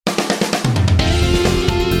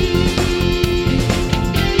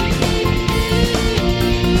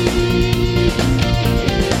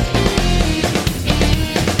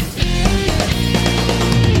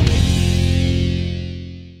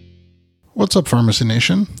What's up, Pharmacy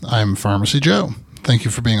Nation? I'm Pharmacy Joe. Thank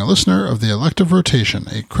you for being a listener of the Elective Rotation,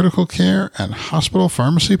 a critical care and hospital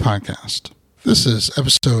pharmacy podcast. This is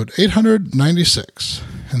episode 896.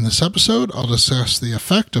 In this episode, I'll discuss the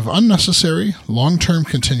effect of unnecessary long-term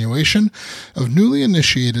continuation of newly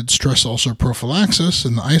initiated stress ulcer prophylaxis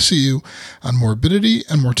in the ICU on morbidity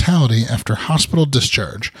and mortality after hospital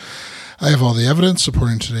discharge. I have all the evidence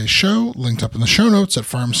supporting today's show linked up in the show notes at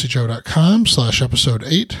pharmacyjoe.com/episode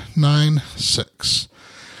 896.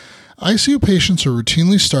 ICU patients are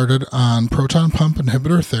routinely started on proton pump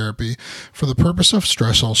inhibitor therapy for the purpose of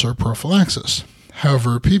stress ulcer prophylaxis.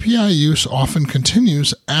 However, PPI use often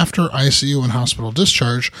continues after ICU and hospital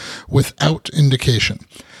discharge without indication.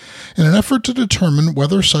 In an effort to determine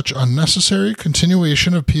whether such unnecessary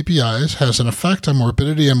continuation of PPIs has an effect on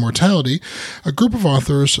morbidity and mortality, a group of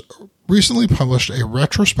authors recently published a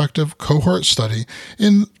retrospective cohort study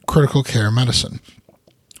in critical care medicine.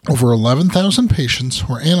 Over 11,000 patients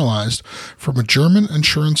were analyzed from a German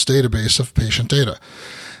insurance database of patient data.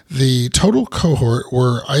 The total cohort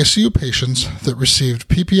were ICU patients that received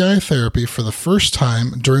PPI therapy for the first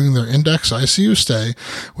time during their index ICU stay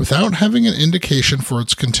without having an indication for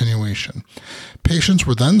its continuation. Patients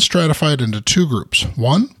were then stratified into two groups.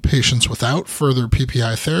 1, patients without further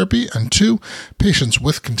PPI therapy, and 2, patients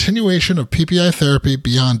with continuation of PPI therapy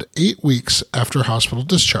beyond 8 weeks after hospital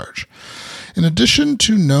discharge. In addition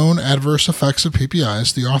to known adverse effects of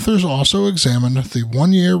PPIs, the authors also examined the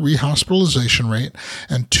 1-year rehospitalization rate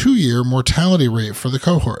and 2-year mortality rate for the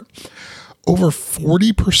cohort. Over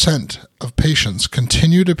 40% of patients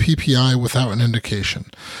continued a PPI without an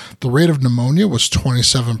indication. The rate of pneumonia was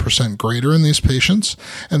 27% greater in these patients,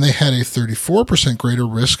 and they had a 34% greater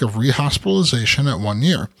risk of rehospitalization at 1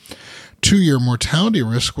 year. 2-year mortality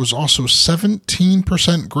risk was also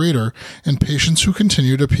 17% greater in patients who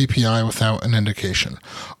continued a PPI without an indication.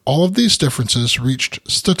 All of these differences reached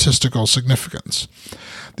statistical significance.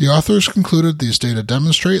 The authors concluded these data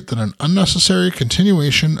demonstrate that an unnecessary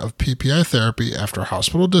continuation of PPI therapy after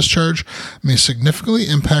hospital discharge may significantly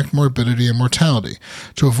impact morbidity and mortality.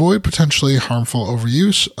 To avoid potentially harmful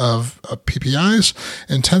overuse of PPIs,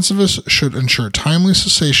 intensivists should ensure timely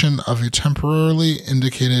cessation of a temporarily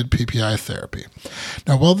indicated PPI therapy.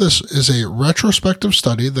 Now, while this is a retrospective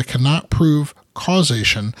study that cannot prove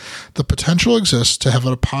causation, the potential exists to have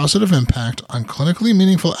a positive impact on clinically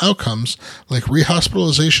meaningful outcomes like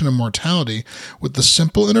rehospitalization and mortality with the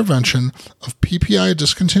simple intervention of PPI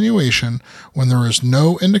discontinuation when there is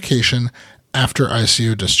no indication after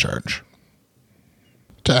ICU discharge.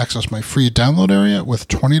 To access my free download area with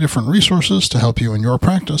 20 different resources to help you in your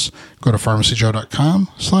practice, go to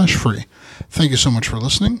pharmacyjoe.com/free. Thank you so much for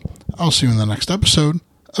listening. I'll see you in the next episode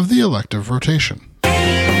of the Elective Rotation.